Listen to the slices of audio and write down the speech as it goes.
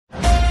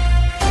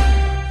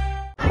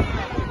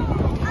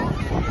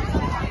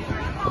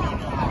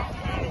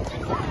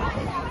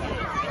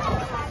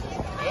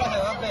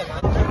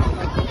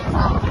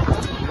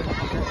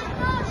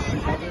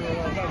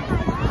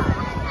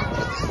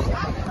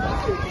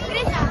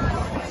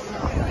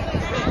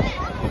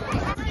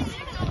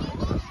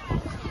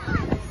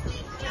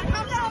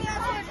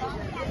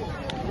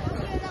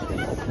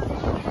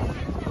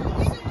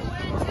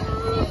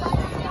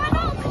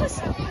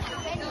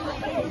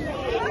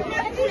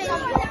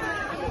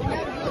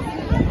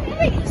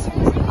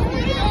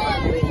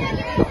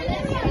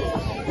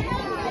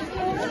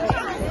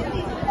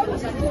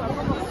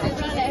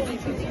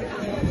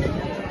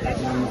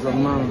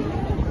musulmano.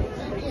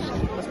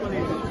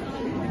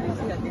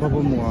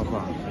 Proprio muoio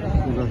fa.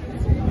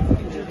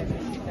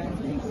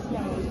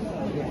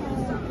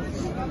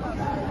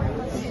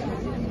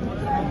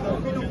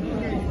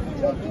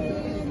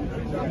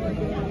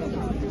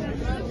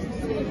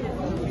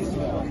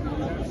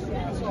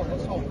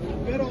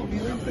 Però mi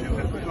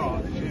sembra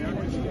cose.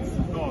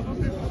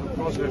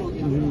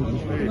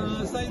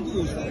 Ma stai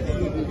tu,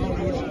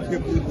 che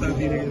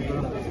buttati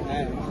dentro.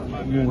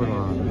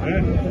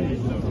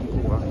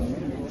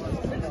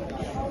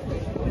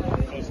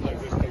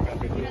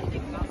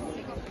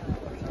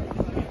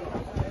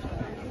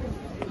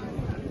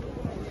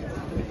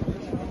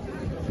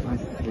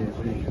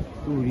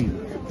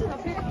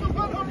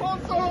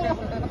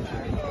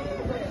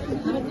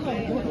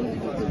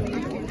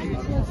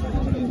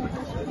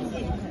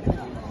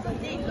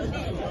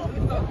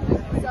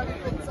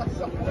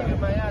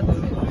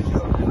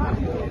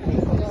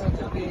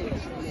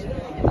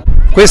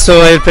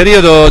 Questo è il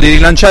periodo di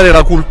rilanciare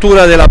la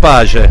cultura della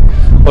pace.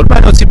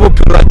 Ormai non si può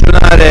più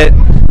ragionare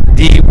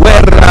di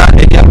guerra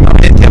e di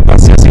armamenti a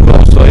qualsiasi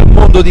costo, è un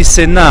mondo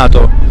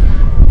dissennato,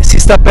 si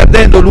sta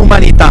perdendo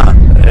l'umanità.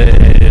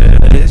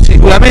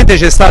 Sicuramente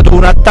c'è stato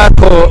un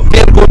attacco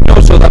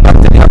vergognoso da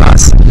parte di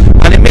Hamas,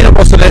 ma nemmeno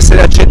possono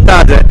essere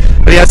accettate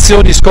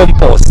reazioni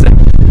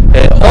scomposte.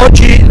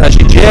 Oggi la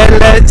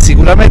CGIL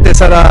sicuramente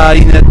sarà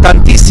in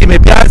tantissime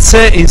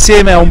piazze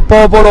insieme a un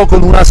popolo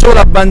con una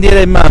sola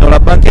bandiera in mano, la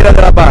bandiera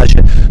della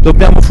pace.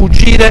 Dobbiamo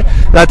fuggire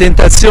la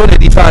tentazione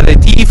di fare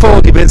tifo,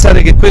 di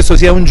pensare che questo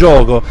sia un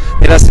gioco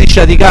nella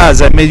striscia di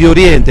Gaza, in Medio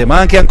Oriente, ma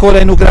anche ancora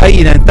in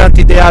Ucraina, in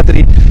tanti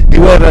teatri di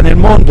guerra nel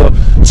mondo.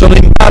 Sono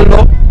in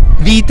ballo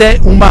vite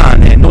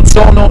umane, non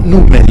sono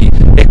numeri,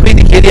 e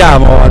quindi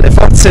chiediamo alle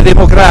forze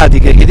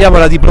democratiche, chiediamo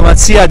alla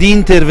diplomazia di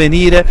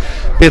intervenire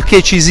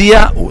perché ci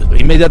sia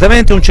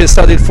immediatamente un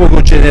cessate il fuoco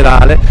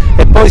generale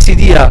e poi si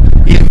dia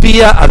il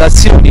via ad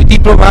azioni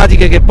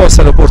diplomatiche che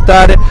possano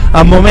portare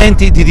a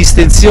momenti di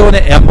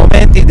distensione e a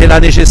momenti della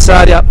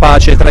necessaria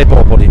pace tra i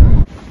popoli.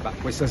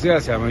 Questa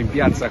sera siamo in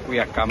piazza qui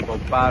a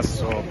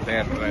Campobasso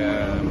per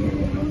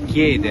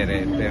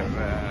chiedere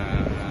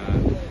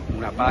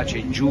una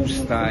pace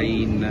giusta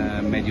in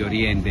Medio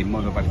Oriente, in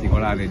modo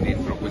particolare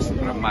dentro questo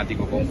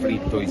drammatico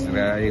conflitto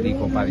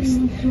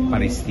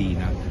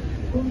israelico-palestina.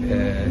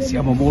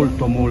 Siamo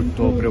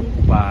molto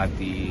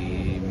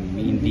preoccupati,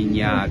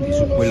 indignati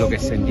su quello che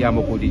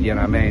sentiamo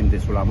quotidianamente,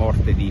 sulla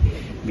morte di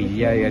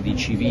migliaia di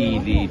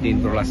civili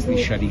dentro la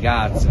striscia di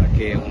Gaza,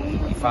 che è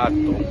di fatto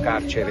un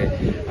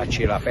carcere a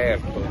cielo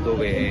aperto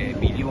dove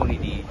milioni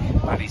di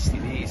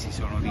palestinesi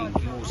sono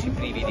rinchiusi,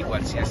 privi di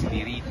qualsiasi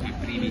diritto e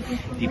privi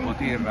di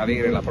poter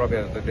avere la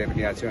propria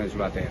determinazione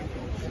sulla terra.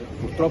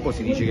 Purtroppo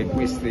si dice che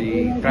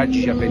questi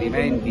tragici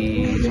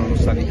avvenimenti sono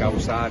stati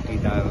causati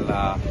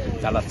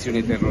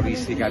dall'azione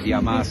terroristica di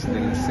Hamas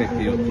del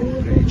 7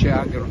 ottobre,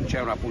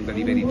 c'è una punta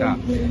di verità,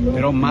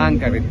 però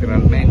manca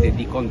letteralmente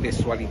di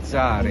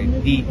contestualizzare,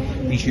 di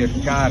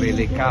cercare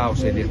le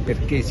cause del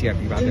perché si è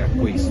arrivati a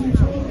questo.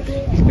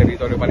 Il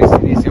territorio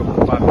palestinese è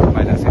occupato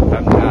ormai da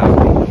 70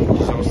 anni,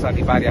 ci sono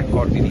stati vari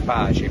accordi di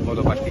pace, in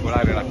modo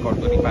particolare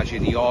l'accordo di pace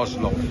di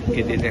Oslo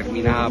che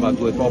determinava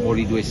due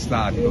popoli, due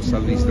stati, lo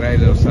Stato di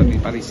Israele e lo Stato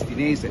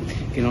palestinese,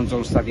 che non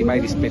sono stati mai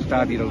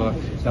rispettati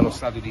dallo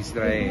Stato di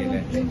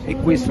Israele, e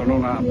questo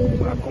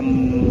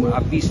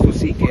ha visto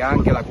sì che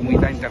anche la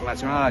comunità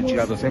internazionale ha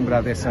girato sempre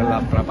la testa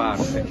dall'altra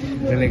parte,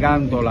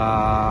 relegando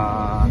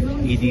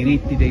i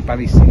diritti dei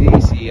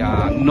palestinesi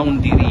a non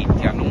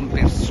diritti, a non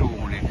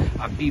persone,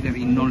 a vivere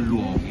in non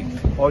luoghi.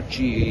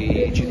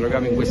 Oggi ci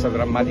troviamo in questa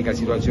drammatica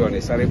situazione,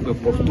 sarebbe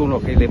opportuno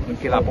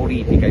che la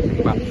politica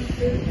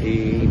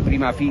in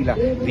prima fila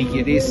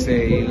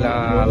richiedesse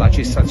la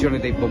cessazione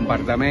dei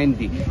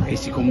bombardamenti e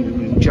si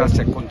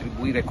cominciasse a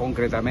contribuire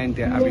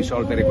concretamente a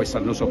risolvere questo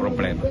annoso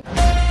problema.